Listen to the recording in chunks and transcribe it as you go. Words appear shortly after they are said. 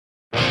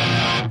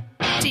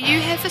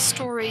have a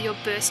story you're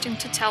bursting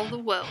to tell the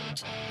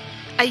world?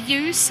 Are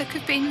you sick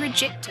of being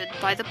rejected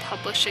by the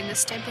publishing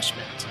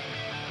establishment?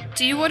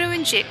 Do you want to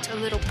inject a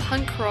little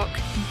punk rock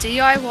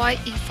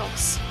DIY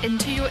ethos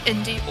into your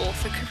indie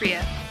author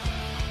career?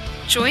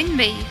 Join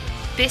me,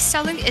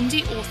 best-selling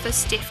indie author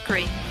Steph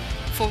Green,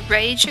 for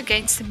Rage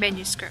Against the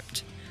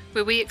Manuscript,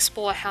 where we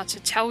explore how to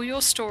tell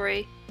your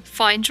story,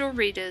 find your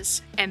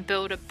readers, and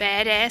build a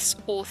badass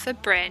author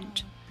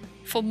brand.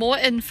 For more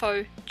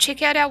info,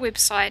 check out our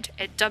website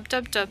at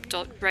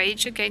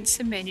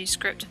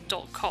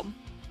www.rageagainstthemanuscript.com.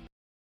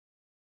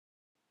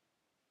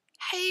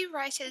 Hey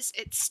writers,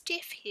 it's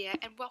Steph here,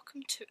 and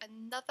welcome to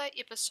another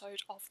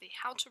episode of the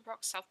How to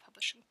Rock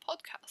Self-Publishing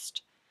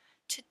podcast.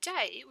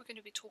 Today we're going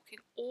to be talking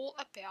all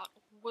about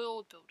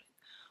world building.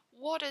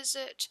 What is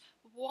it?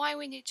 Why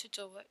we need to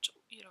do it?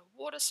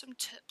 What are some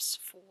tips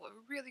for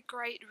really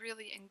great,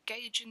 really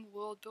engaging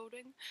world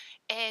building?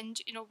 And,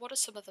 what are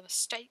some of the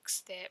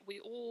mistakes that we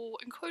all,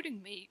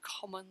 including me,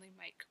 commonly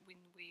make when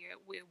we're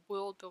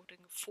world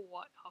building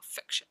for our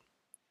fiction?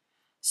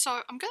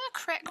 So I'm going to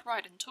crack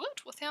right into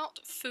it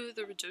without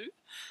further ado,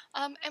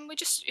 and we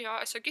just,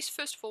 so I guess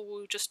first of all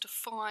we'll just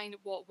define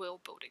what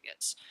world building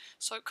is.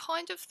 So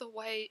kind of the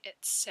way it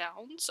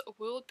sounds,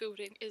 world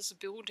building is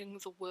building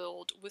the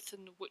world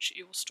within which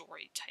your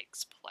story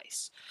takes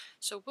place.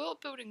 So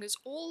world building is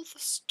all the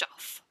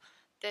stuff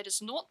that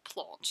is not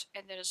plot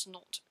and that is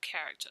not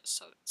character.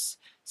 So it's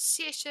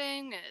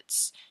setting,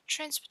 it's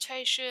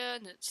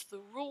transportation, it's the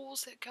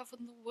rules that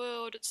govern the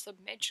world, it's the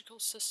magical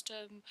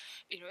system,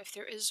 if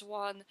there is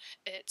one,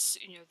 it's,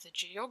 the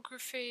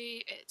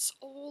geography, it's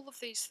all of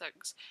these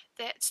things.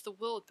 That's the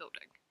world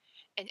building.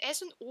 And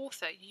as an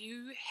author,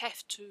 you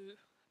have to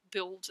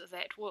build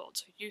that world.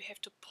 So you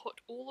have to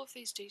put all of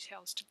these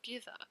details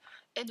together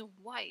in a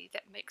way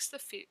that makes the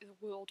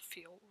world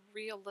feel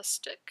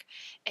realistic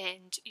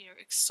and,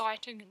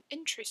 exciting and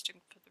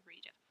interesting for the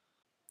reader.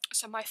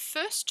 So my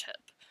first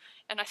tip,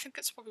 and I think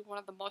it's probably one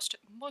of the most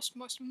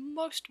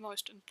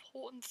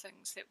important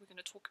things that we're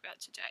going to talk about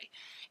today,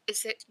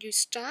 is that you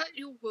start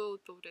your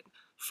world building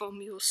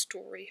from your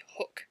story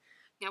hook.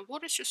 Now,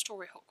 what is your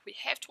story hook? We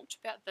have talked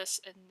about this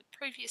in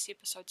previous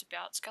episodes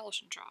about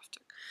skeleton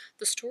drafting.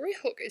 The story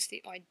hook is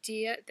the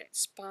idea that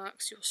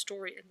sparks your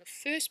story in the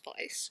first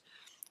place,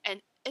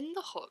 and in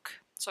the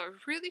hook, so a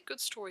really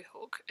good story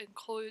hook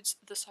includes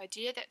this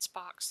idea that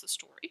sparks the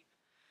story.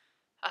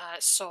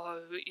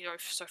 So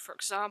for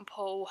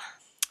example,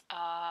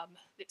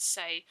 let's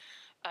say,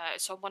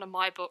 so one of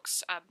my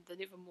books, the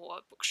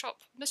Nevermore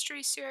Bookshop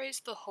Mystery Series,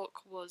 the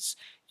hook was,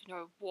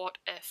 what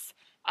if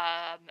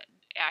our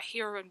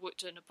heroine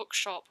worked in a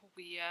bookshop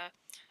where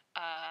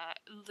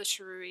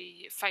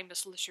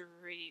famous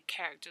literary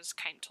characters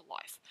came to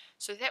life.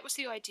 So that was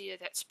the idea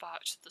that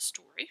sparked the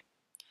story.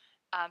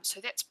 So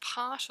that's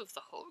part of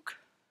the hook.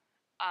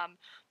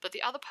 But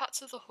the other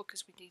parts of the hook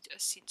is we need a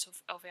sense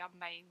of our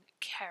main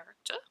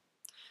character.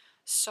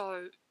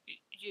 So,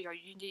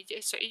 you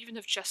need, so even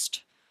if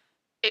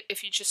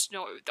you just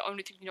know, the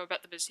only thing you know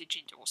about them is their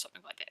gender or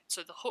something like that.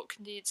 So the hook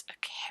needs a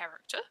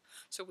character.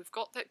 So we've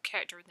got that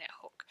character in that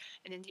hook.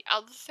 And then the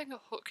other thing a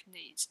hook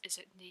needs is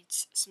it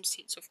needs some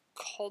sense of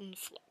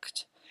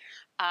conflict.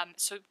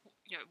 So,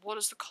 what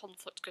is the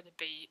conflict going to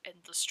be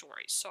in the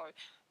story? So,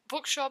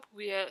 bookshop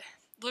where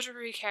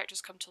literary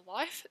characters come to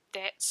life,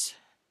 that's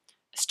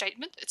a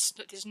statement.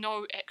 There's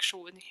no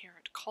actual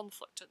inherent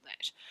conflict in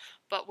that.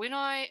 But when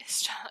I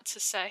start to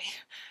say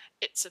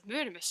it's a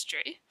murder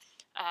mystery,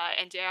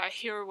 and our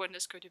heroine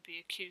is going to be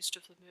accused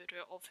of the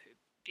murder of her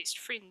best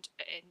friend,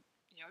 and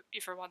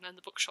everyone in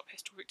the bookshop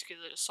has to work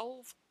together to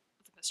solve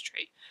the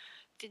mystery,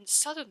 then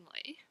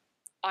suddenly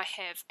I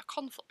have a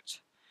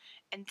conflict,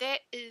 and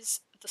that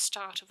is the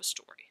start of a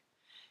story.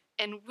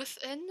 And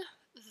within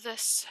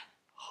this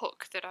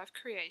hook that I've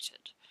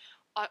created,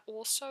 I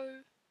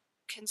also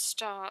can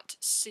start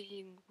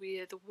seeing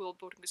where the world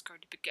building is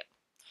going to begin.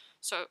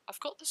 So I've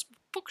got this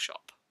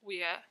bookshop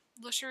where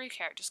literary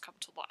characters come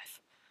to life.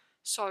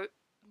 So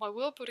my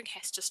world building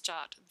has to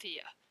start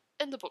there,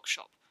 in the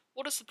bookshop.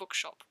 What is the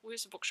bookshop?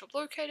 Where's the bookshop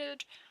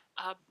located?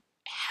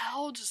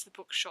 How does the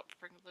bookshop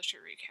bring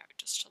literary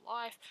characters to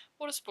life?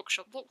 What does the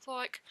bookshop look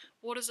like?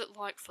 What is it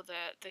like for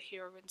the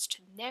heroines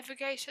to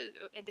navigate it,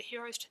 and the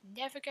heroes to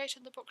navigate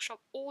in the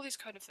bookshop? All these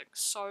kind of things.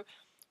 So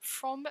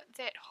from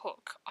that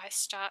hook, I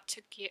start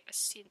to get a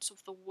sense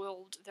of the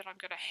world that I'm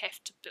going to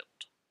have to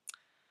build.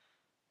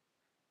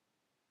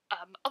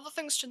 Other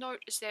things to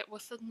note is that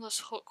within this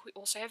hook we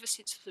also have a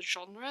sense of the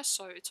genre,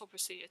 so it's a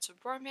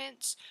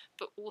romance,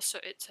 but also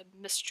it's a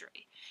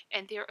mystery.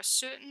 And there are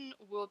certain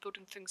world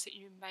building things that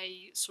you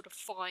may sort of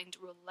find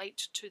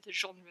relate to the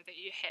genre that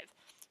you have.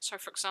 So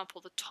for example,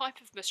 the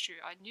type of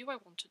mystery I knew I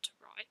wanted to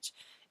write,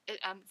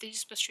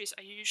 these mysteries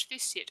are usually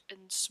set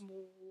in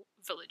small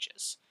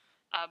villages.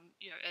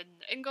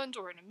 In England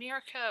or in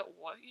America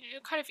or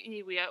kind of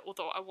anywhere,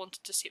 although I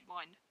wanted to set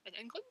mine in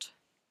England.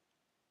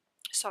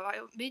 So I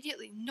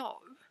immediately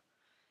know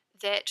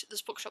that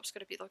this bookshop's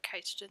going to be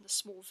located in a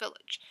small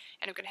village,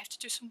 and I'm going to have to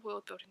do some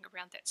world building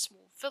around that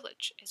small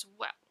village as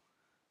well.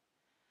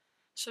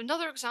 So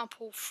another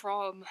example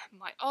from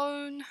my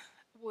own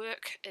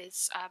work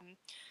is,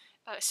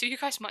 so you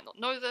guys might not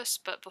know this,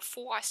 but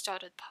before I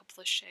started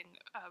publishing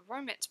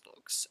romance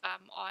books,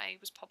 I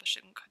was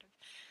publishing kind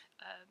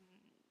of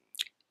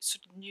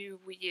sort of new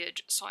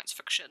weird science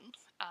fiction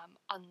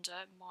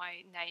under my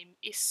name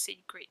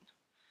SC Green.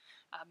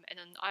 And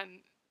then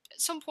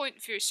at some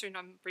point very soon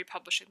I'm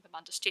republishing them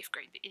under Steph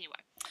Green, but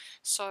anyway.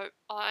 So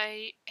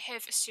I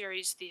have a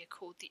series there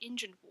called The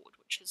Engine Ward,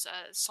 which is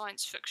a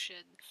science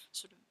fiction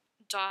sort of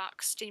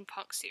dark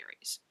steampunk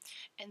series.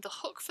 And the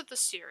hook for the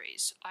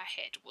series I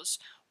had was,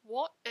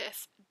 what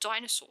if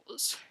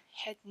dinosaurs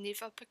had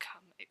never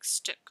become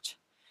extinct?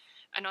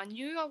 And I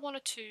knew I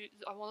wanted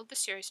the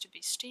series to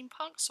be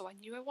steampunk, so I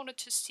knew I wanted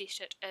to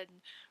set it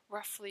in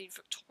roughly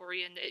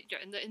Victorian,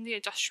 in the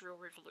Industrial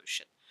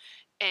Revolution.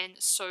 And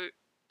so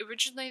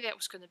originally that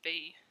was going to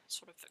be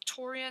sort of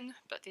Victorian,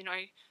 but then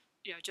I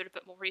did a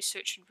bit more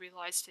research and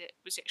realised that it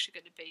was actually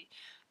going to be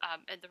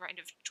in the reign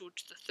of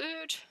George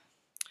III.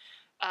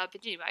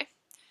 But anyway,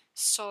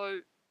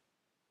 so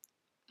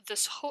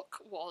this hook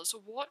was,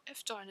 what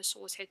if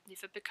dinosaurs had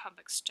never become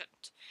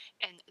extinct?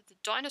 And the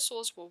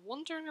dinosaurs were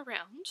wandering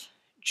around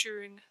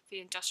during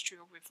the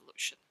Industrial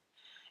Revolution.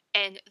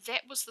 And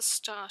that was the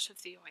start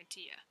of the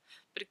idea.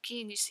 But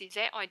again, you see,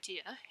 that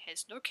idea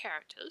has no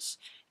characters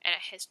and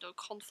it has no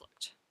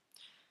conflict.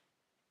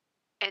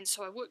 And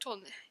so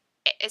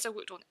as I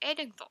worked on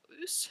adding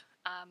those,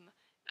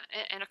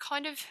 and I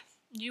kind of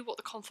knew what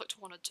the conflict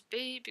wanted to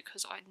be,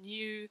 because I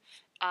knew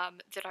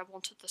that I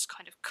wanted this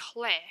kind of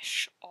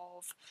clash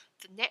of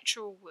the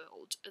natural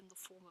world in the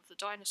form of the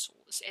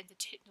dinosaurs and the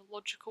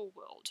technological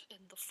world in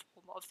the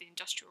form of the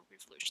Industrial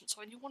Revolution.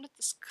 So I knew I wanted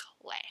this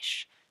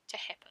clash to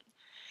happen.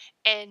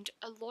 And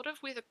a lot of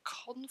where the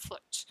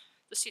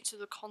sense of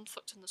the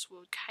conflict in this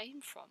world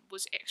came from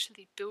was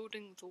actually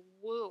building the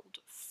world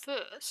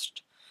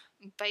first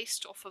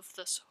based off of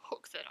this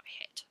hook that I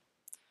had.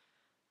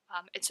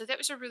 And so that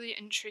was a really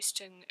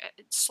interesting,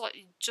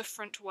 slightly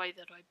different way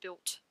that I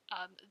built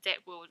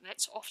that world. And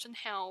that's often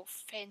how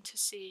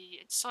fantasy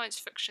and science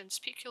fiction,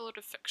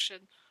 speculative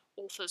fiction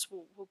authors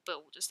will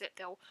build, is that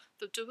they'll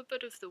do a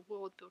bit of the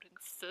world building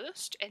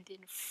first, and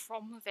then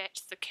from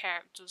that the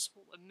characters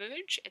will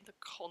emerge and the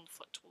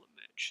conflict will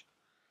emerge.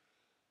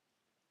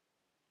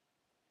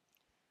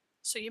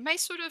 So you may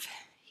sort of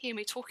hear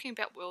me talking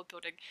about world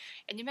building,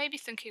 and you may be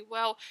thinking,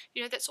 well,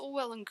 that's all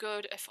well and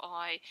good if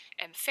I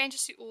am a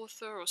fantasy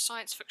author or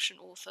science fiction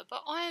author,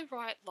 but I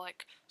write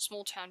like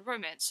small town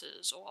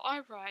romances, or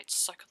I write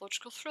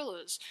psychological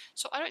thrillers,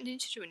 so I don't need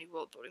to do any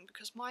world building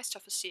because my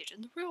stuff is set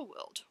in the real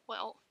world.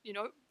 Well,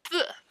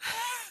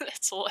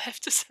 that's all I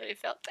have to say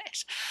about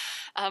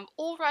that.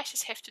 All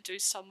writers have to do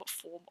some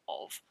form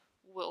of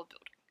world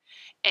building.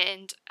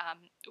 And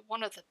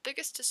one of the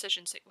biggest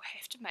decisions that you'll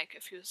have to make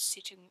if you're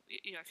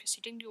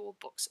setting your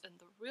books in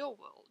the real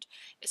world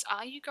is,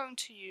 are you going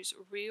to use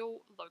real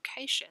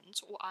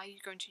locations or are you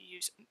going to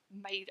use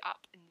made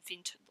up,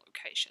 invented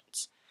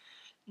locations?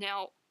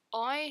 Now,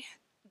 I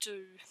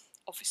do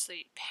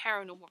obviously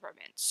paranormal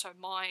romance, so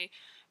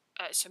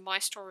my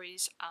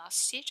stories are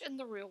set in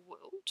the real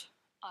world,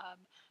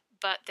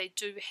 but they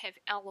do have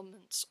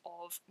elements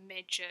of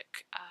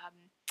magic,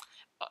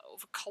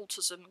 of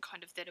occultism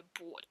kind of that are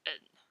brought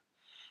in.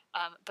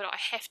 But I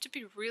have to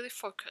be really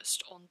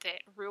focused on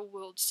that real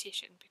world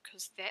setting,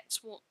 because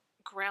that's what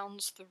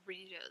grounds the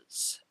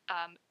readers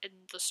in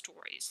the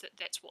stories.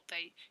 That's what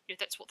they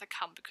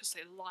come, because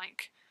they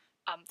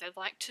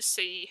like to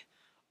see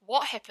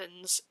what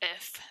happens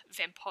if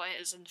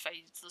vampires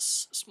invade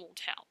this small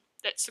town.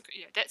 That's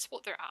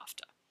what they're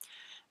after.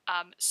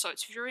 So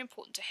it's very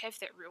important to have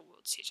that real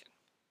world setting.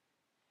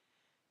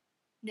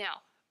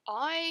 Now,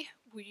 I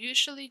will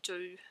usually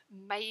do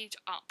made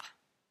up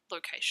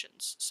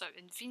locations, so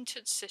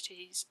invented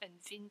cities,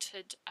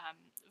 invented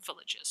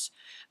villages,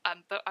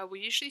 but I will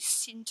usually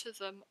centre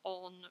them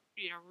on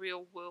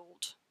real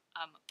world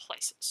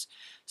places.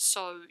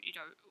 So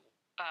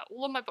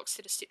all of my books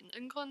that are set in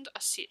England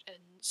are set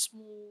in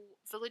small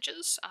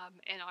villages,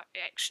 and I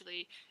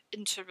actually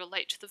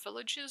interrelate the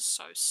villages.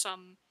 So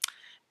some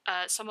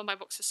of my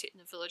books are set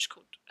in a village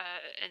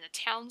in a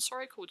town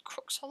called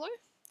Crooks Hollow.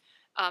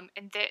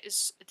 And that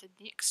is the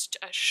next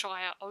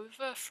shire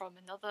over from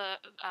another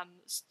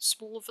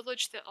smaller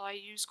village that I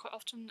use quite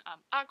often,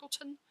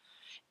 Argleton.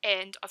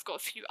 And I've got a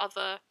few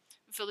other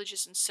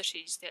villages and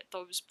cities that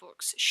those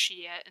books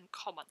share in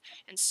common.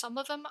 And some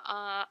of them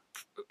are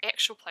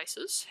actual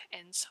places,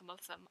 and some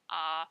of them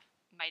are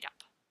made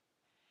up.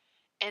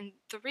 And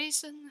the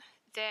reason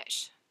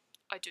that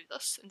I do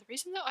this, and the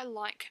reason that I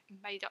like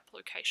made up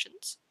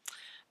locations,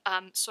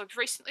 so I've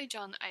recently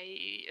done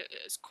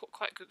it's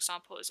quite a good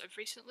example, is I've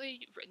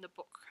recently written a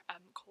book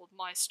called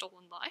My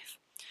Stolen Life,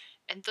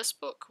 and this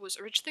book was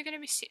originally going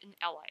to be set in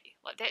LA.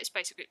 Like, that is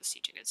basically the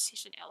setting, it's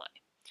set in LA.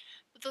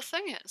 But the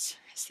thing is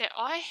that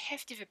I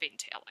have never been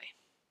to LA,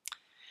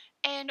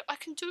 and I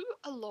can do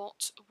a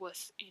lot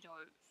with,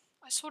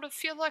 I sort of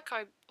feel like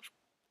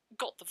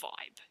got the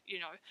vibe, you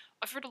know.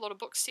 I've read a lot of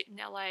books set in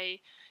LA,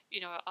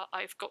 you know,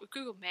 I've got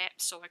Google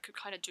Maps, so I could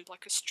kind of do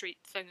like a street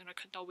thing and I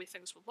could know where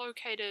things were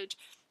located.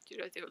 You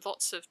know, there were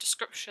lots of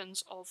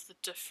descriptions of the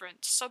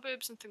different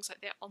suburbs and things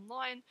like that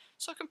online,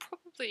 so I can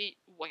probably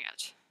wing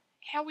it.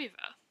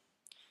 However,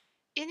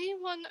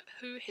 anyone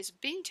who has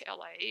been to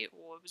LA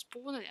or was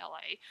born in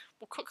LA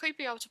will quickly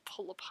be able to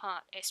pull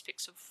apart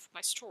aspects of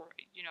my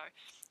story. You know,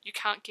 you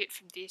can't get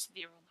from there to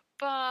there on the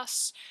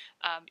bus.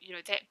 You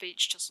know, that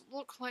beach doesn't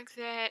look like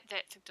that.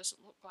 That thing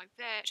doesn't look like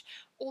that.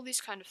 All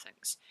these kind of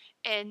things.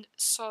 And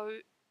so,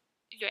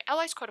 you know,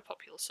 LA's quite a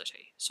popular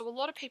city, so a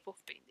lot of people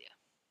have been there.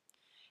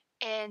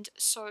 And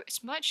so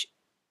it's much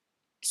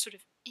sort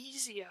of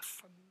easier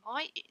from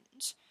my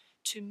end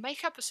to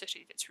make up a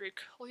city that's very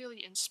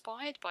clearly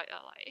inspired by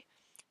LA.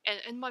 And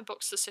in my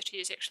books, the city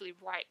is actually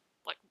right,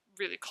 like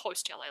really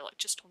close to LA, like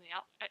just on the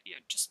you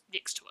know, just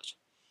next to it.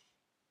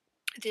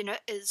 Then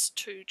it is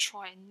to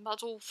try and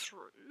muddle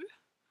through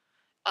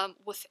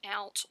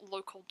without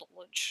local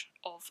knowledge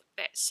of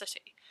that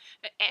city.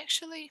 It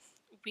actually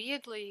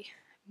weirdly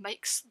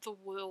makes the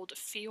world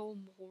feel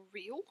more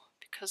real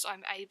because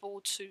I'm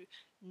able to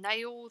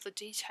nail the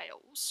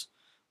details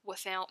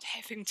without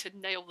having to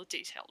nail the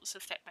details,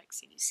 if that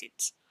makes any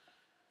sense.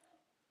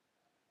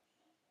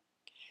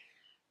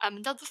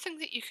 Another thing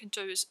that you can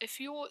do is if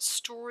your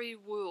story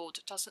world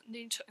doesn't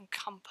need to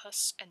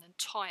encompass an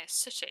entire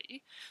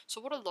city,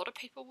 so what a lot of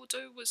people will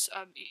do is,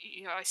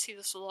 you know, I see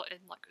this a lot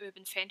in like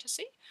urban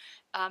fantasy,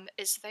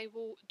 is they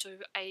will do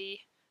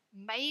a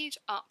made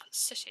up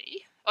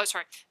city. Oh,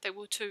 sorry, they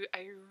will do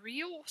a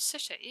real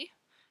city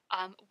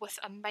with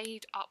a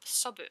made up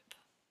suburb.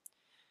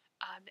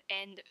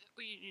 And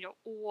you know,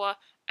 or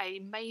a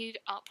made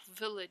up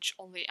village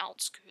on the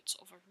outskirts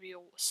of a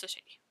real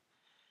city.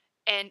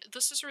 And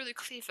this is really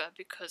clever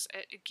because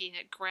again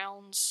it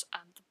grounds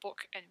the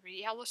book in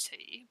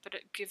reality, but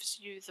it gives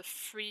you the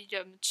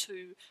freedom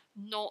to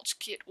not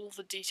get all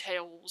the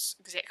details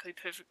exactly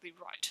perfectly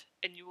right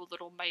in your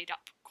little made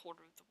up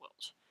corner of the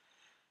world.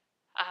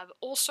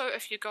 Also,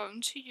 if you're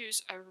going to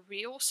use a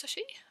real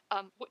city,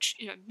 which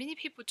you know many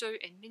people do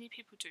and many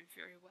people do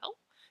very well,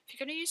 if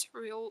you're going to use a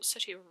real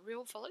city or a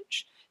real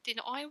village, then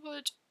I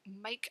would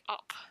make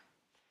up,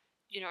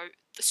 you know,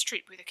 the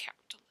street where the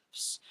character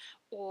lives,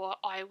 or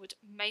I would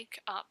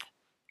make up,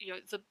 you know,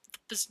 the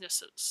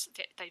businesses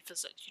that they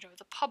visit, you know,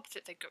 the pub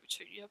that they go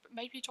to, you know, but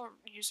maybe don't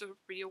use a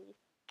real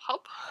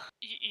pub.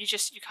 You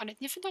just, you kind of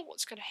never know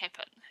what's going to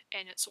happen,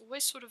 and it's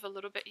always sort of a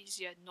little bit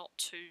easier not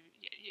to,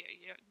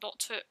 you know, not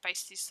to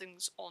base these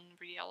things on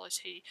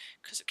reality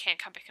because it can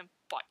come back and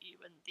bite you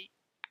in the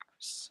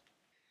arse.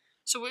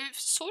 So we've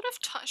sort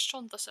of touched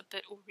on this a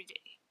bit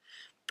already,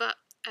 but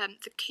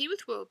the key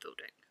with world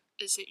building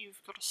is that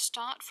you've got to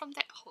start from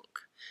that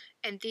hook,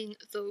 and then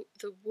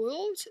the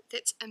world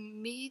that's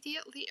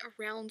immediately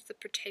around the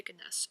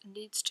protagonist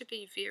needs to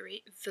be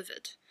very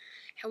vivid.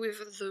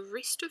 However, the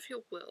rest of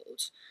your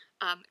world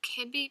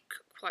can be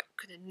quite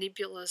kind of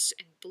nebulous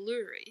and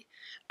blurry.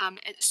 And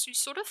so you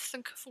sort of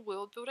think of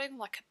world building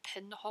like a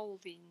pinhole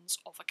lens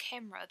of a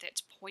camera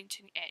that's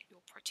pointing at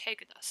your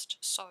protagonist.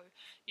 So,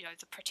 you know,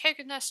 the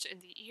protagonist in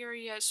the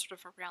area sort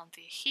of around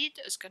their head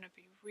is going to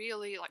be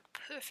really like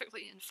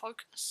perfectly in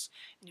focus,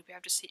 and you'll be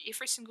able to see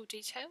every single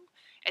detail.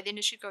 And then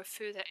as you go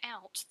further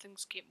out,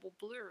 things get more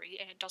blurry,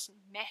 and it doesn't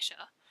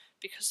matter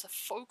because the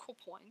focal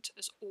point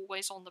is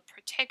always on the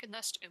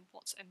protagonist and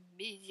what's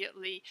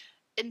immediately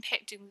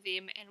impacting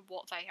them and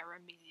what they are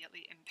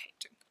immediately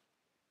impacting.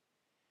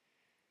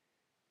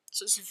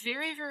 So it's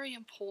very, very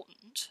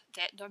important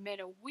that no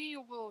matter where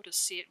your world is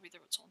set, whether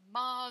it's on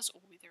Mars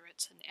or whether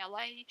it's in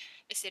LA,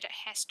 is that it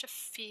has to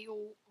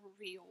feel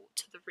real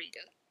to the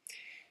reader.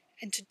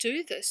 And to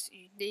do this,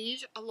 you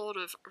need a lot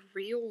of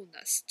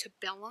realness to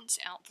balance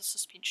out the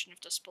suspension of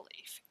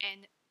disbelief.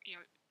 And, you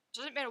know, it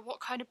doesn't matter what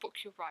kind of book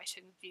you're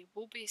writing, there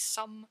will be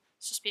some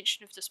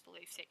suspension of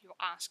disbelief that you're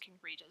asking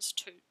readers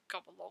to go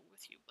along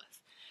with you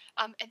with.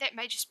 And that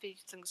may just be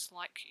things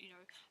like, you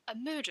know, a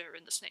murder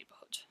in this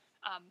neighbourhood.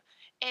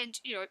 And,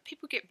 you know,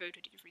 people get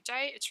murdered every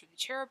day. It's really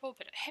terrible,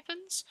 but it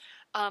happens.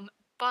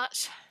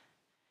 But,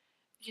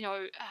 you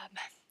know,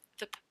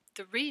 the,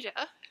 the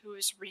reader who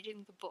is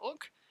reading the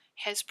book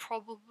has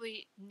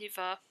probably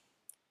never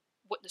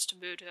witnessed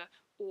a murder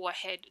or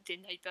had their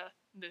neighbour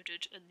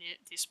murdered in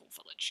their small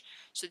village.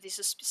 So there's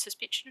a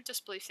suspension of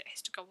disbelief that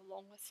has to go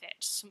along with that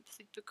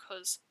simply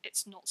because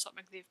it's not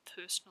something they've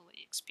personally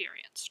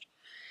experienced.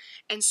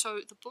 And so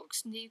the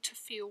books need to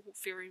feel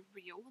very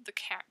real, the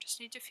characters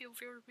need to feel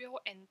very real,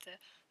 and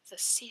the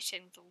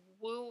setting, the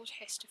world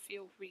has to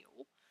feel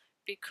real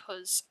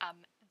because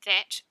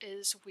that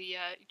is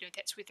where, you know,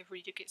 that's where the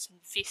reader gets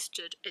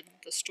invested in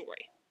the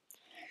story.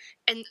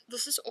 And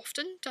this is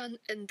often done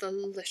in the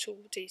little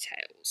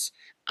details,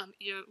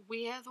 you know,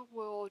 where the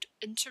world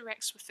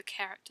interacts with the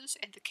characters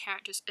and the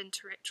characters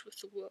interact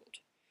with the world.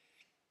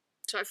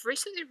 So I've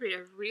recently read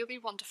a really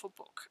wonderful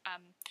book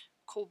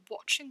called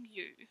Watching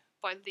You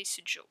by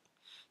Lisa Jewell.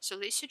 So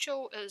Lisa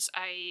Jewell is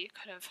a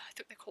kind of, I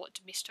think they call it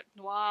domestic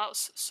noir,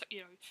 so,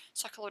 you know,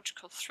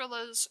 psychological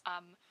thrillers.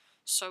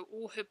 So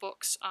all her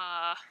books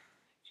are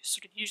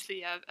sort of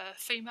usually a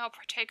female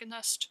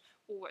protagonist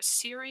or a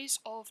series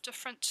of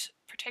different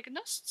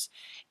protagonists,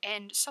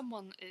 and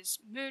someone is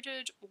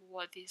murdered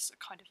or there's a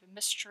kind of a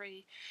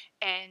mystery,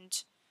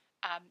 and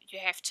you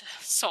have to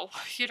solve,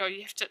 you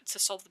have to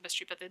solve the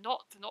mystery, but they're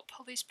not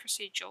police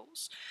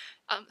procedurals.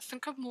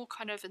 Think of more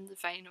kind of in the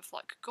vein of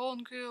like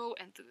Gone Girl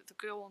and the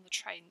Girl on the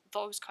Train,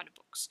 those kind of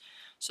books.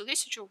 So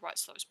Lisa Jewell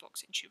writes those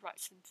books, and she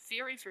writes them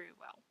very, very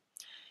well.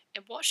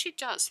 And what she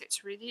does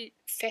that's really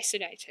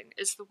fascinating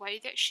is the way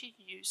that she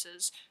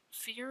uses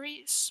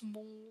very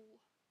small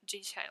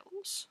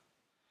details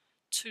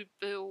to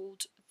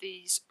build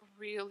these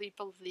really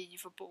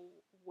believable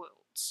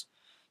worlds.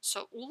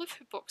 So all of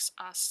her books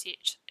are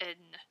set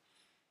in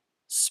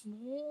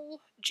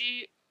small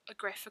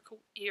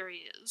geographical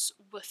areas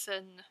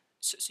within,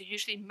 so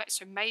usually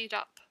made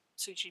up.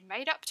 So usually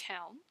made up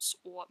towns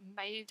or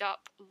made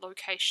up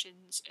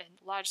locations in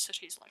large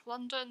cities like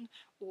London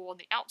or on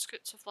the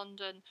outskirts of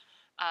London,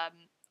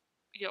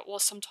 or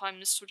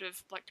sometimes sort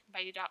of like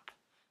made up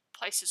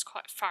places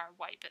quite far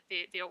away. But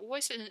they're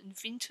always an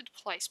invented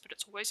place, but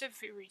it's always a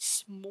very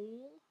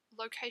small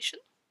location.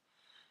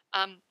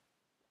 Um,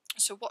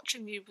 so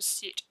Watching You was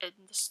set in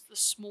this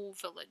small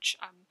village.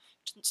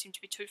 Didn't seem to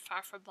be too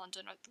far from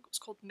London. I think it was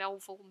called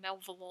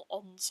Melville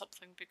on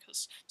something,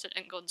 because it's in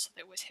England, so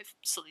they always have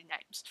silly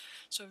names.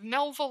 So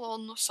Melville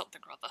on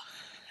something or other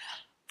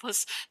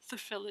was the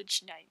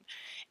village name,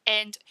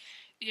 and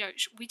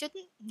we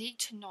didn't need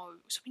to know.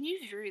 So we knew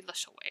very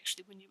little,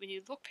 actually. When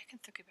you look back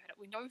and think about it,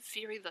 we know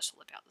very little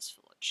about this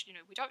village.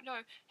 We don't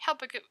know how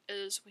big it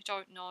is. We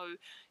don't know,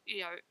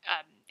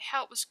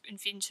 how it was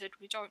invented.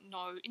 We don't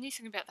know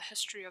anything about the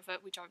history of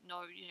it. We don't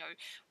know,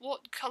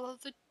 what colour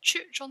the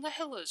church on the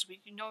hill is. We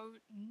know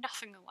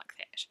nothing like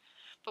that.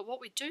 But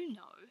what we do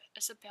know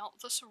is about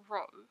this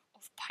row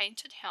of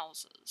painted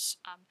houses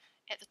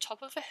at the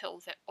top of a hill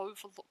that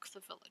overlook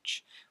the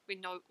village. We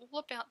know all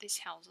about these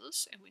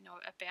houses, and we know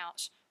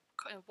about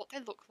kind of what they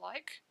look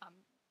like.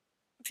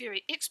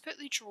 Very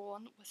expertly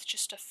drawn with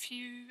just a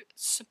few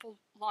simple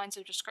lines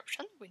of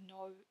description. We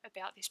know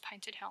about these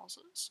painted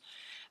houses,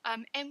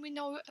 and we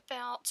know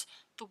about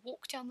the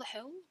walk down the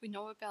hill. We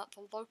know about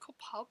the local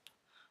pub.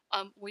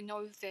 We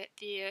know that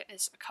there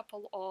is a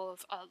couple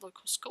of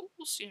local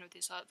schools.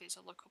 There's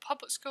a local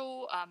public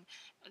school, and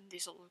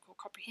there's a local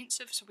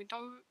comprehensive. So we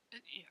know,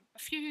 a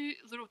few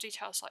little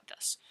details like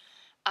this.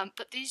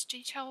 But these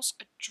details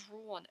are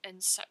drawn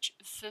in such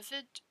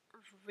vivid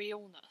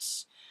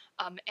realness,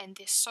 and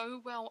they're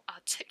so well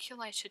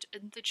articulated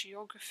in the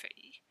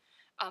geography,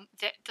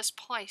 that this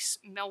place,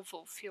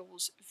 Melville,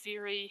 feels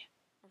very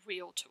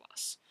real to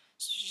us.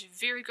 So she's a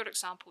very good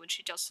example, and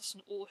she does this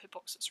in all her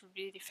books. It's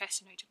really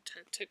fascinating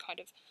to kind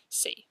of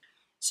see.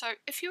 So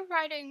if you're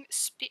writing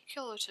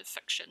speculative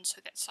fiction, so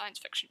that's science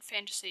fiction,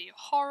 fantasy,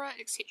 horror,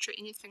 etc.,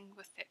 anything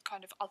with that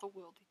kind of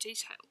otherworldly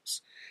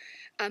details,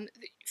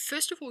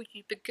 first of all,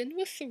 you begin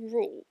with the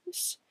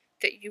rules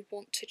that you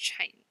want to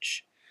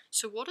change.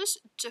 So what is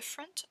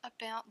different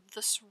about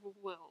this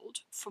world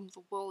from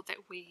the world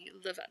that we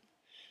live in?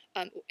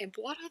 And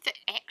what are the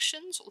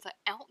actions or the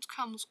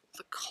outcomes or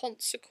the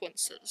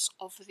consequences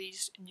of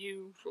these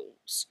new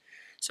rules?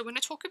 So when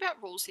I talk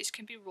about rules, these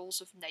can be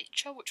rules of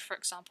nature, which, for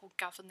example,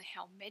 govern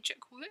how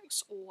magic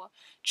works or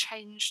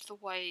change the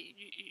way,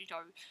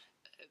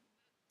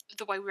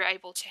 the way we're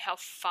able to have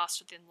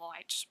faster than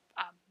light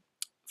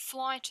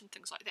flight and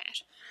things like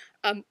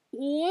that.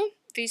 Or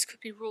these could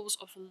be rules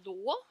of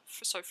law,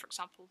 for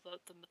example,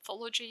 the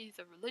mythology,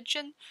 the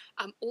religion,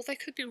 or they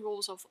could be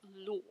rules of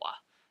law,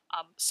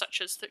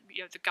 such as the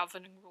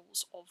governing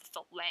rules of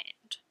the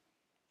land.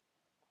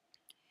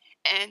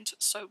 And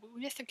so when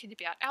we're thinking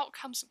about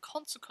outcomes and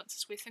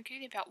consequences, we're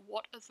thinking about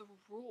what are the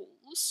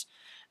rules,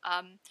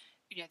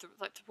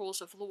 like the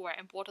rules of law,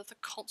 and what are the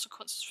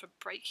consequences for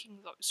breaking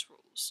those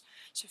rules.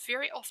 So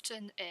very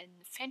often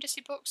in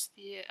fantasy books,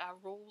 there are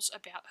rules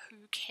about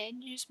who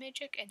can use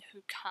magic and who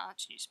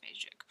can't use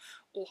magic,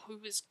 or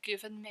who is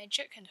given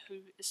magic and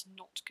who is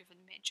not given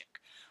magic,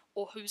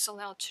 or who's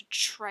allowed to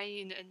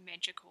train in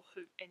magic or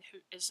who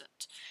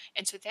isn't.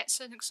 And so that's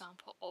an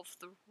example of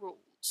the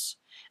rules.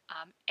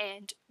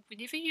 And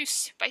whenever you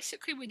set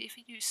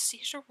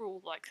a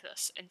rule like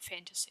this in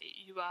fantasy,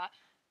 you are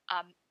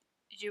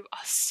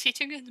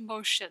setting in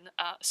motion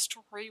a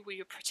story where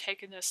your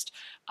protagonist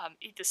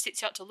either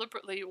sets out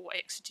deliberately or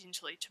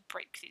accidentally to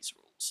break these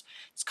rules.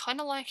 It's kind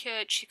of like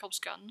a Chekhov's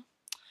gun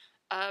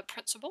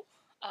principle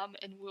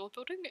in world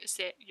building, is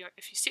that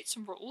if you set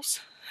some rules,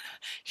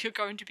 you're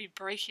going to be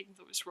breaking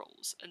those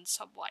rules in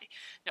some way.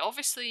 Now,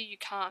 obviously, you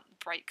can't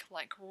break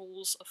like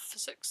rules of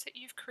physics that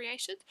you've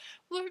created,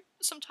 although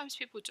sometimes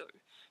people do.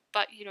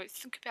 But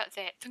think about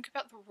that. Think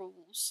about the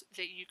rules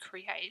that you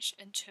create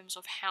in terms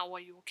of how are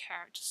your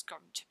characters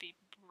going to be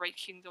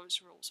breaking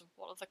those rules, and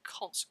what are the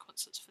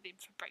consequences for them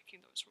for breaking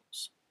those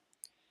rules.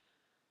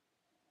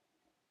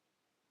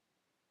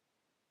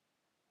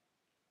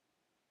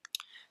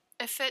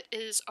 If it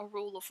is a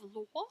rule of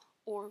law,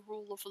 or a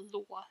rule of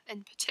law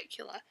in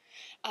particular,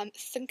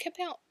 think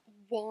about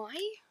why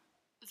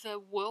the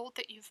world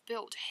that you've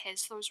built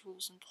has those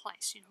rules in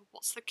place. You know,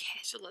 what's the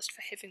catalyst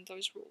for having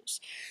those rules?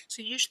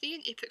 So usually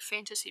in epic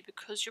fantasy,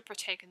 because your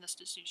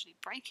protagonist is usually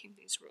breaking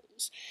these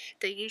rules,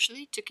 they're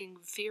usually digging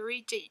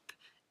very deep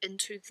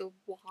into the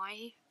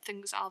why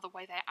things are the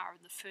way they are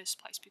in the first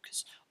place,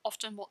 because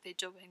often what they're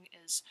doing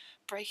is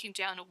breaking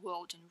down a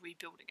world and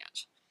rebuilding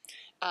it.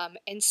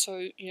 And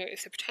so, you know,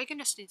 if the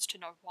protagonist needs to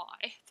know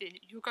why, then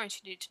you're going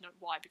to need to know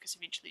why, because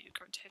eventually you're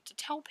going to have to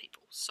tell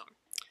people. So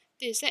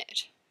there's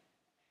that.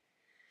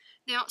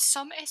 Now,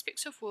 some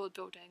aspects of world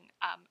building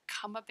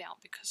come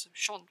about because of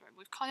genre.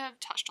 We've kind of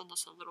touched on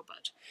this a little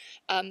bit.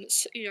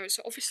 So, you know,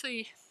 so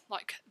obviously,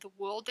 like the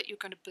world that you're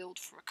going to build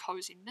for a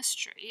cozy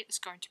mystery is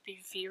going to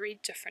be very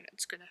different.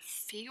 It's going to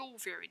feel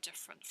very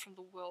different from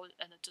the world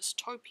in a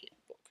dystopian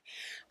book.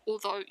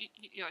 Although,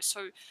 you know,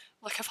 so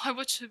like if I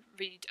were to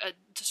read a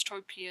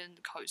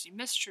dystopian cozy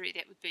mystery,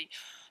 that would be,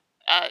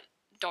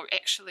 no,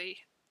 actually,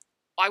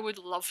 I would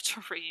love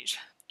to read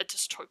a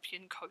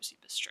dystopian cozy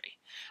mystery.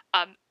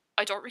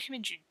 I don't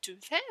recommend you do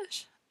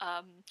that,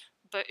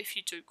 but if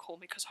you do, call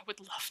me because I would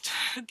love to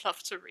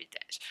love to read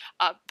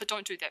that. But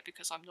don't do that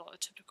because I'm not a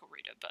typical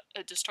reader. But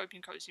a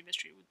dystopian cozy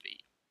mystery would be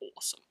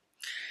awesome.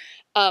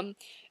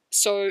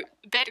 So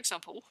bad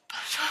example,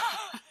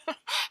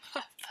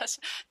 but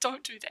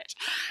don't do that.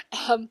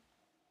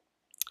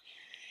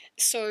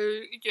 So,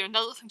 you know,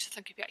 another thing to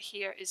think about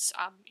here is,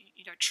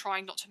 you know,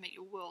 trying not to make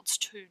your worlds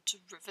too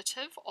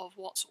derivative of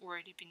what's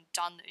already been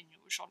done in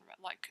your genre.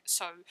 Like,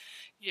 so,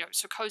 you know,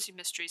 so cozy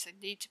mysteries, they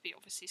need to be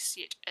obviously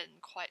set in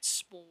quite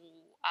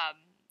small,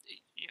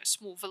 you know,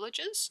 small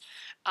villages,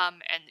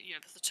 and, you know,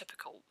 the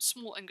typical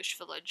small English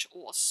village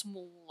or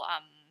small,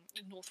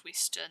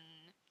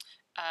 northwestern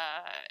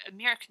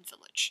American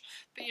village.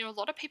 But you know, a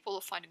lot of people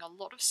are finding a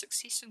lot of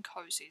success in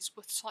cozies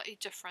with slightly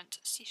different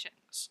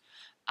settings.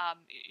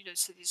 You know,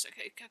 so there's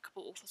a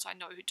couple of authors I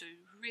know who do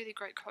really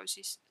great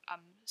cozy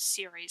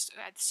series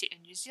set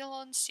in New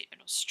Zealand, set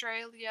in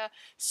Australia,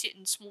 set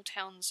in small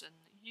towns in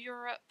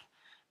Europe.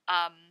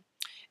 Um,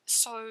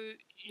 so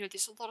you know,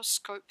 there's a lot of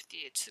scope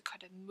there to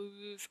kind of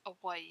move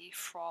away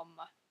from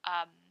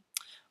um,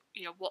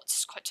 you know,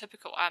 what's quite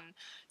typical.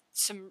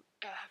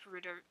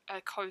 Read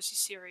a cozy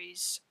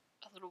series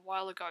a little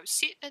while ago,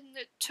 set in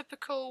the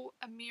typical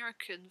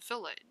American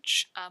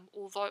village,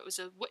 although it was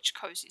a witch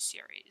cozy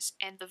series,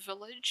 and the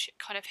village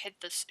kind of had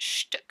this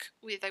shtick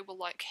where they were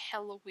like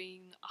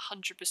Halloween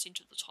 100%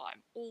 of the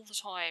time, all the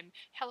time,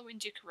 Halloween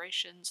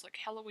decorations, like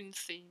Halloween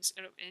themes,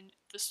 and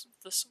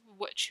this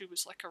witch who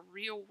was like a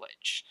real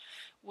witch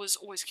was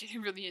always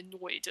getting really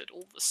annoyed at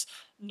all this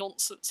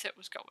nonsense that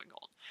was going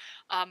on.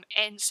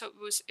 And so it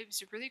was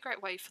a really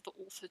great way for the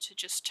author to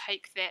just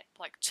take that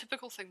like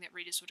typical thing that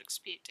readers would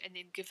expect and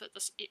then give it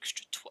this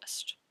extra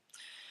twist.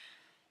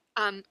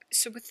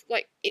 So with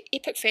like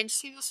epic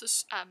fantasy, this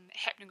is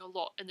happening a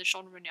lot in the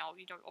genre now.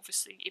 You know,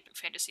 obviously epic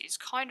fantasy is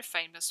kind of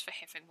famous for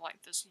having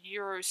like this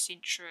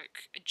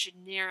Eurocentric,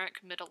 generic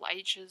Middle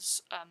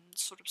Ages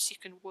sort of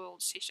second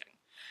world setting.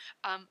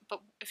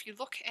 But if you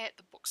look at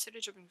the books that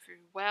are doing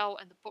very well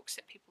and the books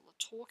that people are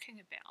talking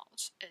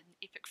about in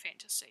epic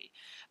fantasy,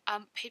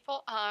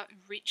 people are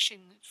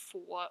reaching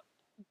for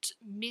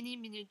many,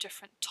 many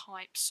different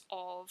types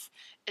of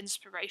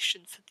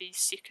inspiration for these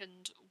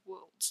second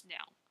worlds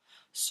now.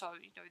 So,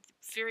 you know, the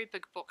very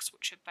big books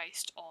which are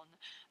based on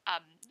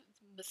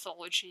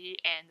mythology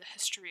and the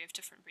history of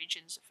different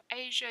regions of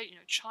Asia, you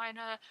know,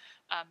 China,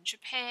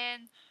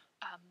 Japan,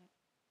 um,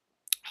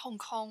 Hong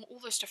Kong,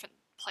 all those different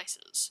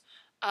places.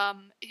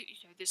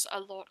 You know, there's a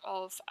lot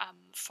of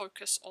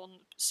focus on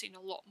seeing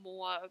a lot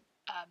more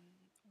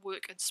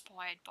work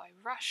inspired by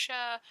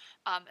Russia,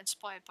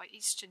 inspired by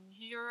Eastern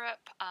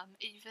Europe,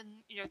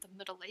 even you know the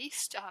Middle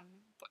East,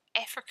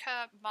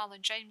 Africa.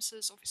 Marlon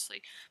James's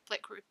obviously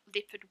Black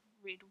Leopard,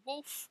 Red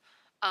Wolf.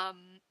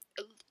 Um,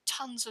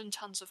 Tons and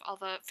tons of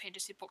other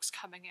fantasy books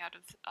coming out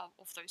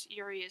of those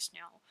areas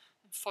now,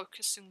 and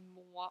focusing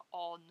more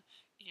on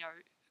you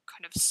know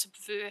kind of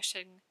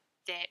subverting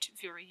that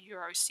very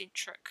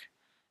Eurocentric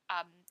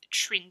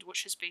trend,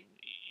 which has been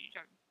you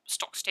know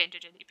stock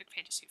standard in epic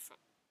fantasy for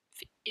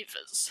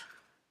evers.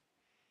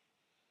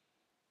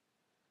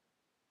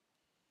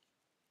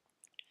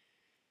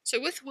 So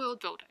with world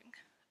building,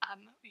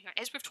 you know,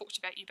 as we've talked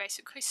about, you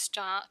basically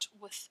start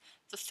with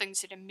the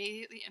things that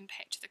immediately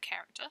impact the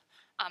character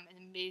and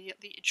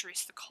immediately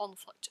address the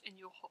conflict in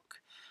your hook.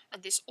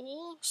 And there's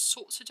all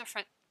sorts of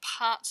different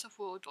parts of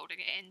world building,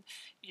 and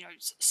you know,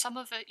 some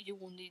of it you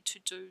will need to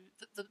do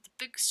the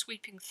big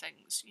sweeping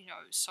things, you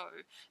know, so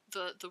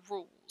the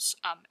rules,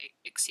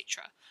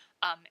 etc.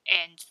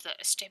 And the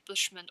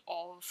establishment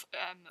of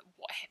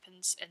what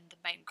happens in the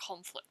main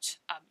conflict.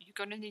 You're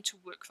going to need to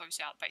work those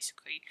out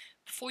basically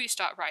before you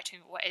start writing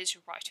or as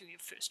you're writing your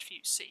first few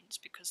scenes,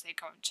 because they're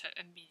going to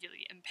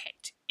immediately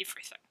impact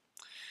everything.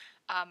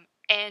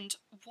 And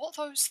what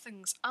those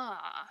things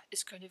are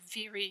is going to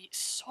vary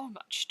so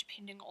much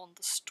depending on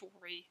the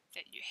story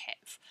that you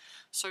have.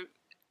 So,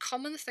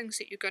 common things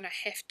that you're going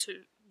to have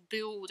to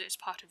build as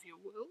part of your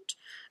world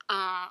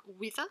are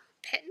weather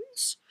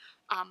patterns,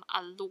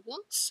 are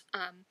laws,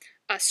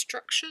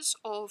 structures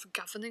of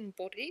governing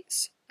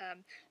bodies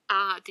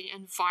are the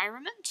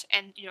environment,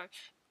 and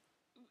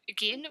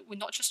again, we're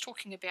not just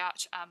talking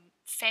about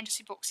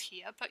fantasy books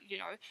here, but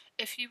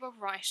if you were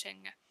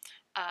writing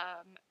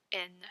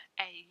in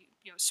a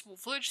small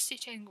village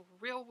setting or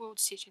real world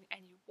setting,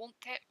 and you want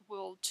that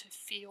world to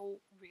feel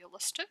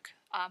realistic,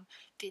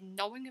 then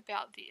knowing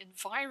about the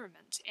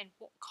environment and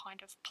what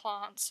kind of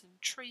plants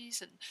and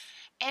trees and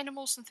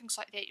animals and things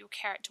like that your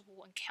character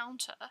will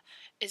encounter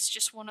is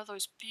just one of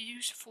those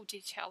beautiful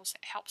details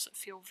that helps it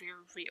feel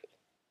very real.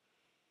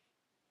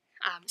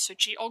 So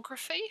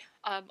geography,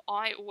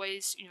 I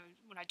always,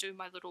 when I do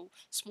my little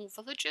small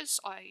villages,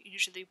 I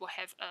usually will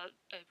have a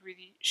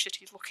really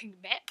shitty looking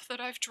map that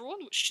I've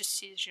drawn, which just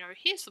says,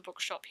 here's the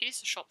bookshop,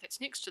 here's the shop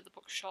that's next to the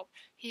bookshop,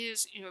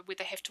 here's, where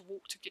they have to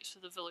walk to get to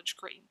the village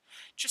green,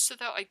 just so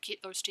that I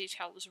get those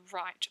details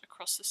right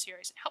across the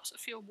series. It helps it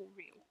feel more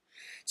real.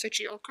 So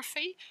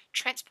geography,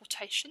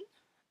 transportation,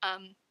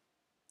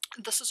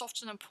 this is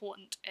often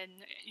important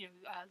in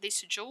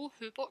Lisa Jewell,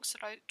 her books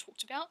that I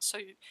talked about. So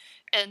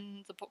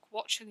in the book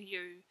Watching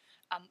You,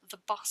 the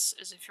bus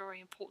is a very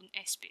important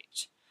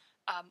aspect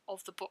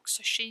of the book.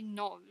 So she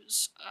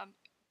knows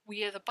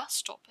where the bus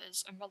stop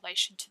is in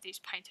relation to these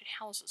painted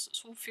houses.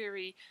 It's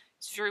very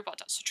well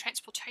done. So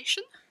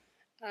transportation,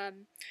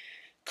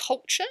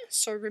 culture.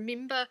 So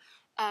remember,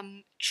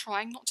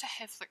 trying not to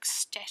have like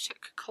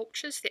static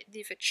cultures that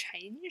never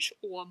change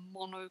or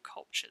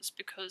monocultures,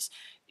 because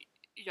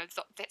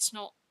that's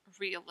not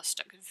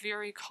realistic. A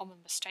very common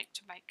mistake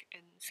to make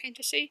in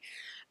fantasy.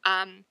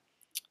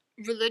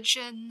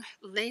 Religion,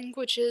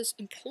 languages,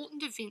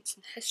 important events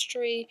in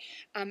history,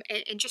 and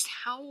just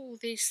how all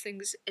these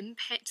things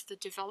impact the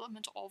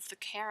development of the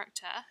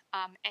character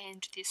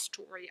and their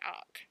story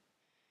arc.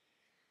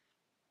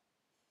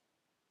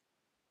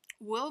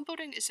 World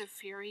building is a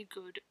very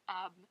good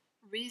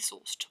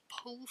resource to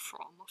pull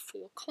from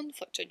for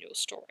conflict in your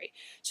story.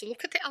 So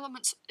look at the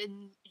elements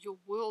in your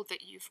world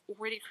that you've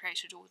already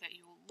created or that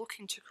you're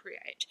looking to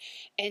create,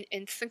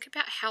 and think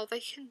about how they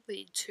can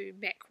lead to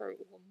macro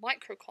or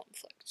micro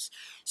conflicts.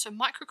 So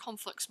micro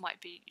conflicts might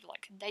be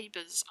like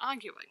neighbours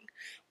arguing,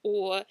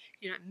 or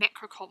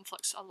macro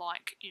conflicts are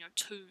like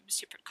two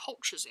separate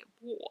cultures at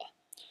war.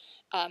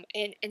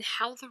 And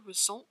how the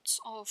results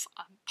of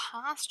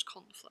past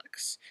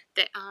conflicts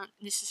that aren't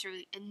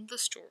necessarily in the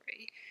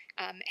story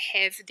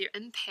have their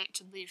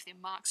impact and leave their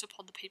marks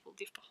upon the people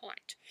left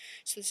behind.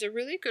 So there's a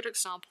really good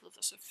example of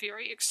this, a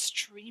very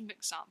extreme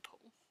example,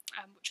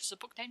 which is a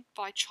book named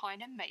by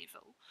China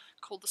Miéville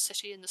called The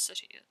City in the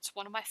City. It's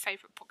one of my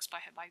favourite books by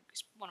her,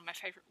 one of my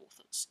favourite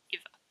authors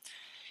ever.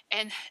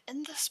 And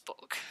in this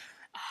book,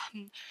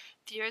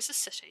 there is a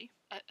city,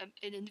 an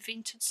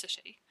invented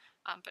city,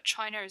 but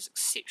China is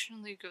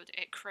exceptionally good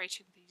at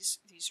creating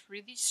these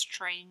really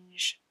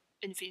strange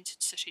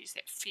invented cities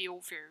that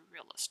feel very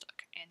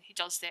realistic, and he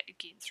does that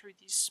again through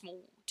these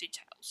small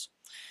details.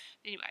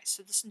 Anyway,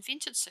 so this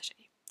invented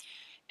city,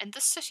 and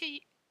this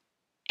city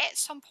at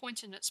some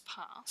point in its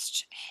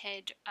past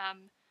had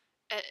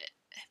a,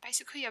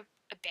 basically a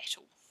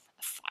battle,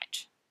 a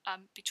fight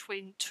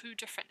between two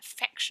different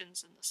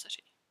factions in the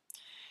city.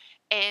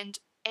 And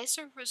as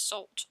a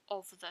result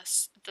of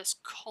this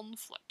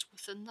conflict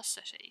within the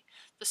city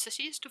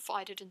is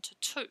divided into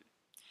two.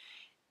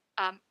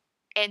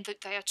 And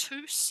that they are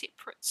two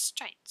separate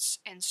states.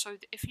 And so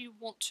if you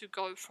want to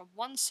go from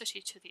one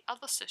city to the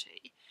other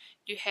city,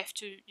 you have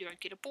to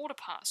get a border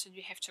pass, and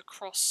you have to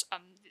cross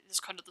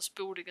this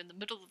building in the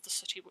middle of the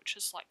city, which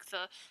is like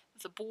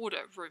the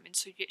border room. And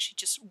so you actually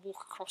just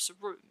walk across a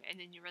room,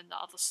 and then you're in the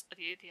other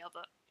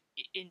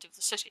end of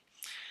the city.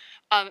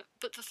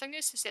 But the thing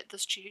is that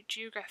this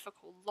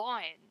geographical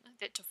line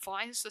that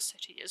divides the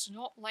city is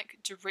not like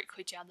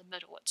directly down the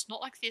middle. It's not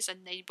like there's a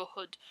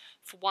neighbourhood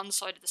for one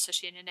side of the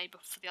city and a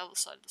neighbourhood for the other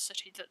side of the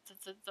city.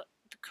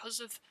 Because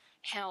of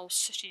how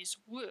cities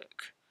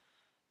work,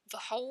 the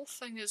whole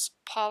thing is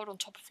piled on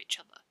top of each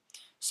other.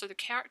 So the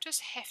characters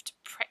have to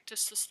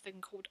practice this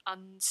thing called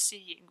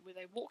unseeing, where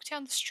they walk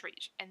down the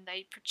street and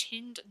they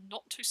pretend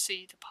not to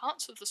see the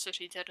parts of the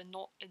city that are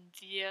not in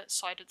their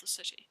side of the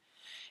city.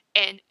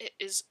 And it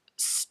is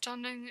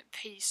stunning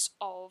piece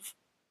of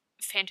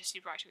fantasy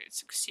writing.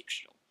 It's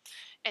exceptional.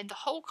 And the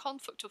whole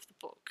conflict of the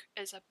book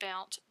is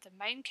about the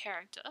main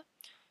character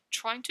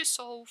trying to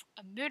solve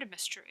a murder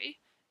mystery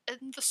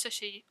in the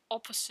city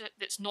opposite,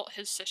 that's not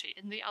his city,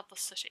 in the other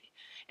city.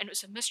 And it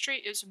was a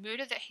mystery, it was a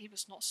murder that he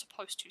was not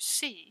supposed to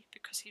see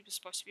because he was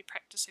supposed to be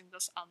practicing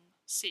this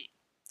unseen.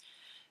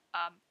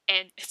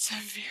 And it's a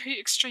very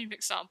extreme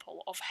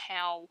example of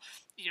how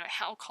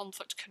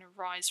conflict can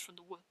arise from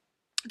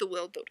the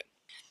world building.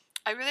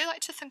 I really like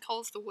to think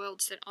of the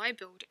worlds that I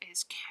build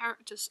as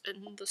characters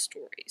in the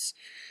stories.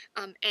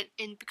 And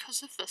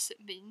because of this,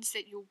 it means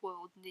that your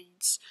world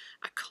needs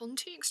a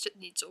context, it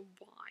needs a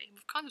why.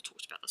 We've kind of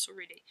talked about this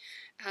already.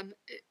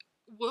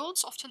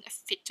 Worlds often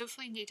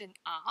effectively need an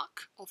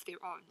arc of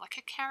their own, like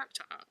a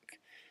character arc.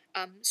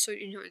 So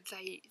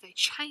they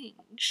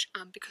change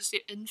because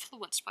they're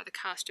influenced by the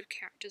cast of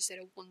characters that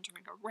are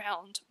wandering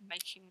around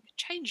making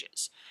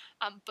changes.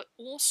 But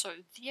also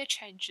their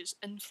changes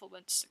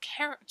influence the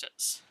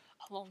characters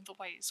along the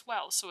way as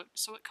well. So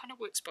it kind of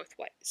works both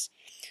ways.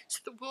 So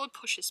the world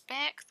pushes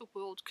back, the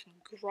world can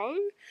grow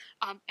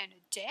and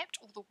adapt,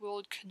 or the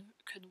world can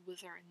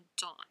wither and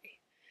die.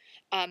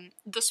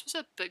 This was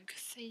a big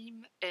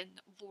theme in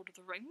Lord of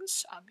the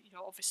Rings.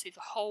 Obviously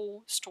the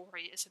whole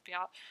story is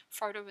about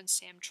Frodo and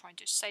Sam trying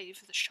to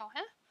save the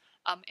Shire,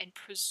 and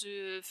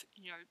preserve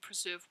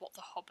what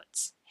the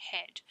hobbits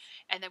had.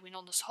 And they went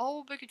on this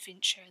whole big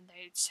adventure, and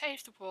they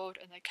saved the world,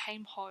 and they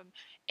came home,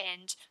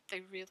 and they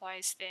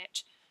realised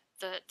that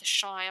the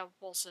Shire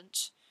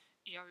wasn't,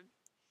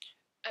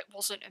 it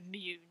wasn't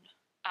immune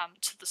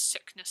to the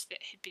sickness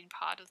that had been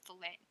part of the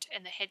land,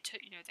 and they had to,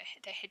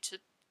 they had to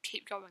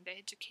keep going. They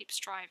had to keep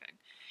striving,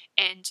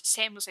 and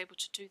Sam was able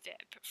to do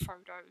that, but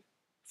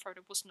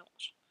Frodo was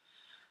not.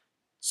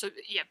 So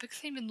yeah, big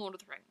theme in Lord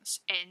of the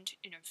Rings, and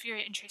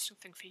very interesting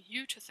thing for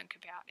you to think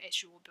about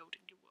as you're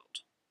building your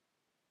world.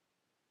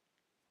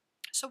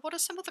 So what are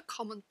some of the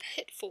common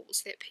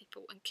pitfalls that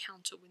people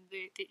encounter when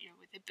when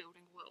they're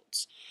building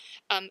worlds?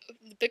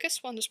 The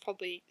biggest one is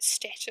probably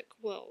static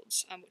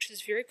worlds, which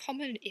is very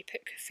common in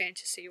epic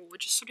fantasy or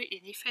just sort of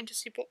any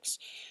fantasy books,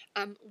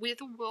 where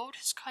the world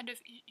is kind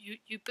of,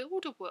 you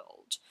build a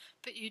world,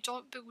 but you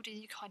don't build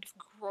any kind of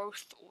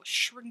growth or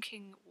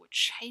shrinking or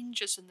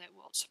changes in that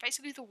world. So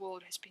basically the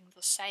world has been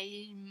the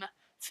same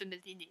for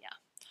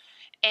millennia,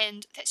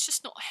 and that's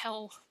just not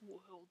how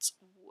worlds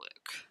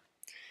work.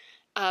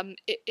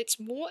 It's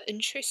more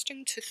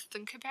interesting to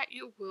think about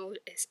your world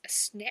as a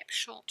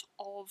snapshot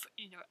of,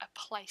 a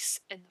place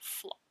in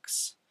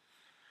flux.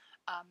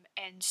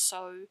 And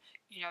so,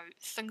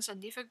 things are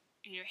never,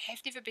 have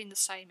never been the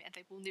same, and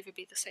they will never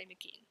be the same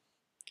again.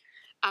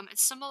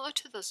 It's similar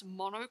to this.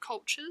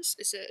 Monocultures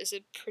is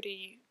a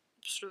pretty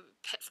sort of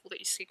pitfall that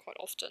you see quite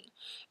often.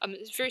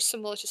 It's very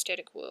similar to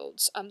static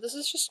worlds. This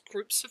is just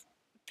groups of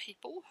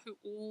people who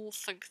all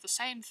think the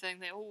same thing.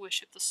 They all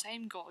worship the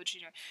same god,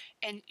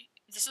 and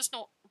this is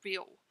not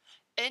real.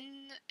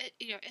 In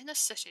a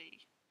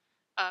city,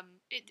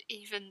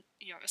 even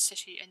a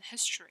city in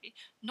history,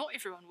 not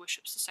everyone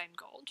worships the same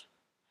god.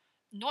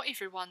 Not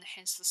everyone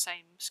has the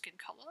same skin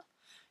color.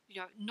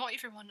 Not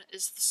everyone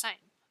is the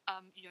same.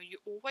 You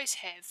always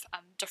have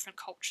different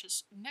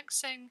cultures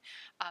mixing,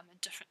 and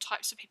different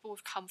types of people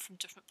have come from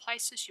different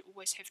places. You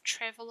always have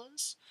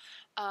travelers.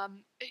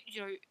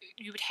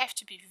 You would have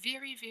to be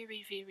very,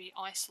 very, very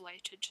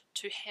isolated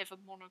to have a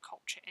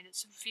monoculture, and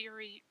it's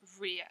very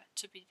rare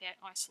to be that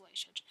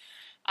isolated.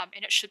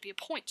 And it should be a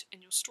point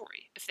in your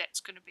story if that's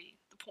going to be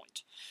the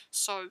point.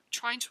 So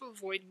trying to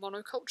avoid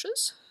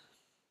monocultures.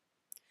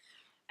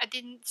 And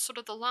then, sort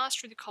of the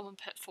last really common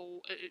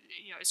pitfall,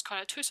 is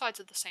kind of two sides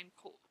of the same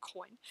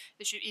coin.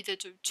 Is you either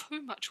do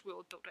too much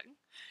world building,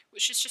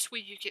 which is just where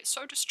you get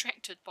so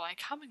distracted by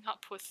coming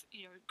up with,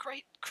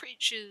 great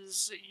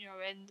creatures,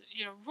 and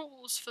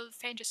rules for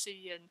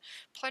fantasy and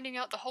planning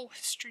out the whole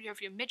history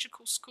of your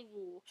magical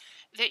school,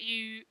 that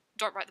you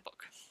don't write the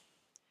book.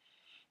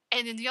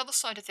 And then the other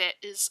side of that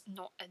is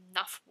not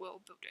enough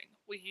world building,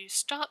 where you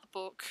start the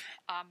book,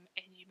 and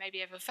you maybe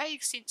have a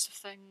vague sense of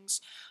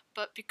things,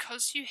 but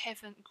because you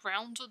haven't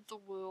grounded the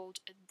world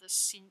in the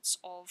sense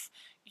of,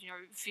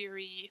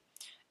 very,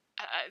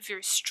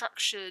 very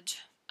structured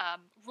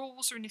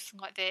rules or anything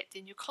like that,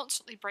 then you're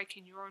constantly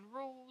breaking your own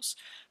rules.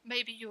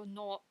 Maybe you're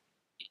not,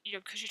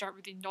 because you don't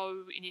really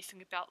know anything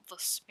about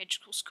this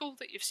magical school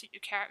that you've sent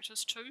your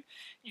characters to,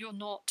 you're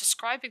not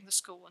describing the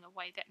school in a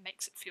way that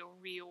makes it feel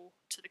real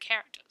to the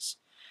characters.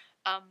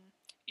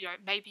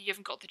 Maybe you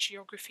haven't got the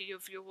geography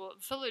of your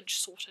village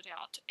sorted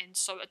out, and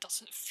so it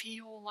doesn't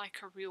feel like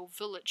a real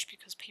village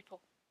because people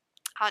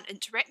aren't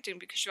interacting,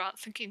 because you aren't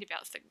thinking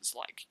about things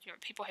like,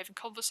 people having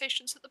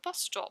conversations at the bus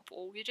stop,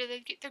 or where do they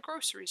get their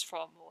groceries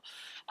from, or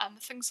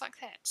things like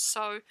that.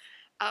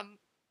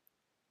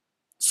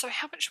 So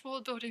how much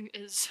world building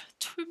is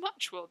too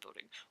much world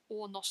building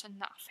or not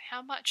enough?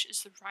 How much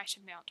is the right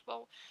amount?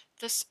 Well,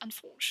 this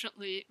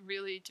unfortunately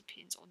really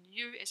depends on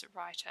you as a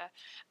writer,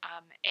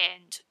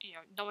 and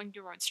knowing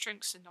your own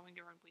strengths and knowing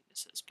your own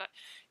weaknesses. But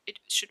it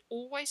should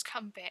always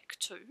come back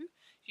to,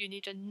 you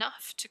need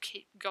enough to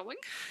keep going.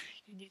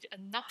 You need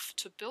enough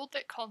to build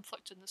that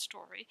conflict in the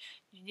story.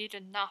 You need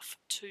enough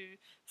to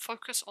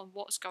focus on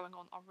what's going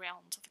on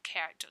around the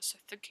character. So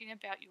thinking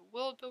about your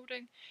world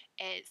building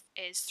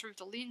as through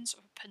the lens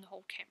of a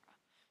pinhole camera.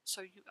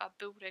 So you are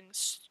building a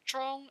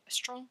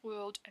strong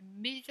world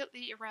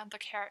immediately around the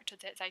character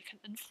that they can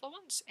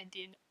influence, and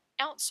then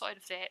outside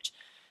of that,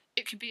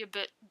 it can be a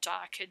bit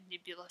dark and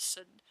nebulous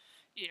and,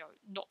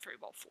 not very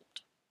well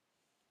formed.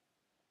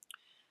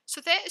 So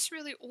that is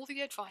really all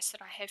the advice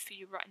that I have for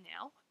you right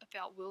now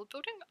about world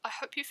building. I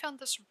hope you found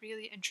this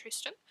really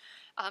interesting.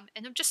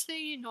 And I'm just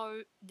letting you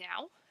know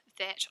now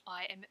that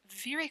I am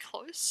very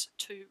close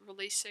to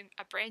releasing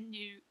a brand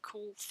new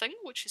cool thing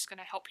which is going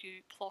to help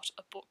you plot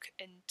a book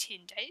in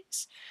 10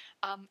 days.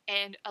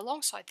 And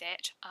alongside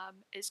that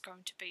is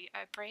going to be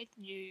a brand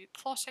new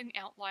plotting,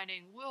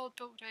 outlining, world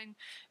building,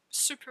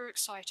 super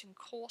exciting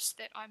course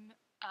that I'm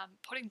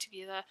putting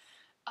together.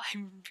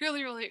 I'm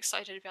really, really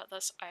excited about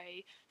this.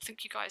 I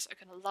think you guys are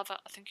going to love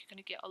it. I think you're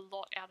going to get a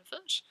lot out of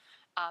it.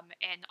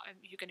 And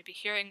you're going to be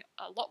hearing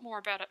a lot more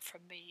about it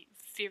from me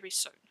very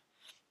soon.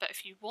 But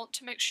if you want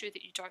to make sure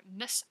that you don't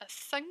miss a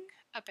thing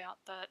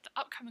about the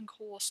upcoming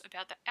course,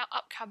 about the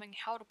upcoming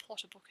How to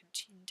Plot a Book in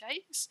 10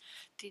 Days,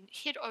 then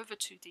head over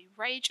to the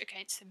Rage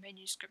Against the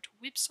Manuscript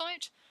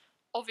website,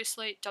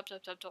 obviously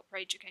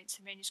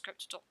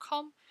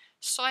www.rageagainstthemanuscript.com,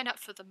 sign up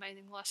for the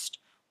mailing list,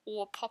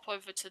 or pop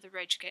over to the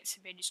Rage Against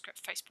the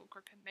Manuscript Facebook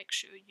group and make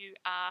sure you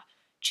are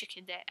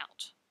checking that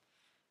out.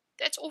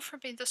 That's all from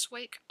me this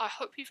week. I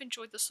hope you've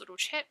enjoyed this little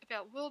chat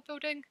about world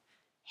building.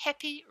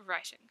 Happy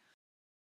writing!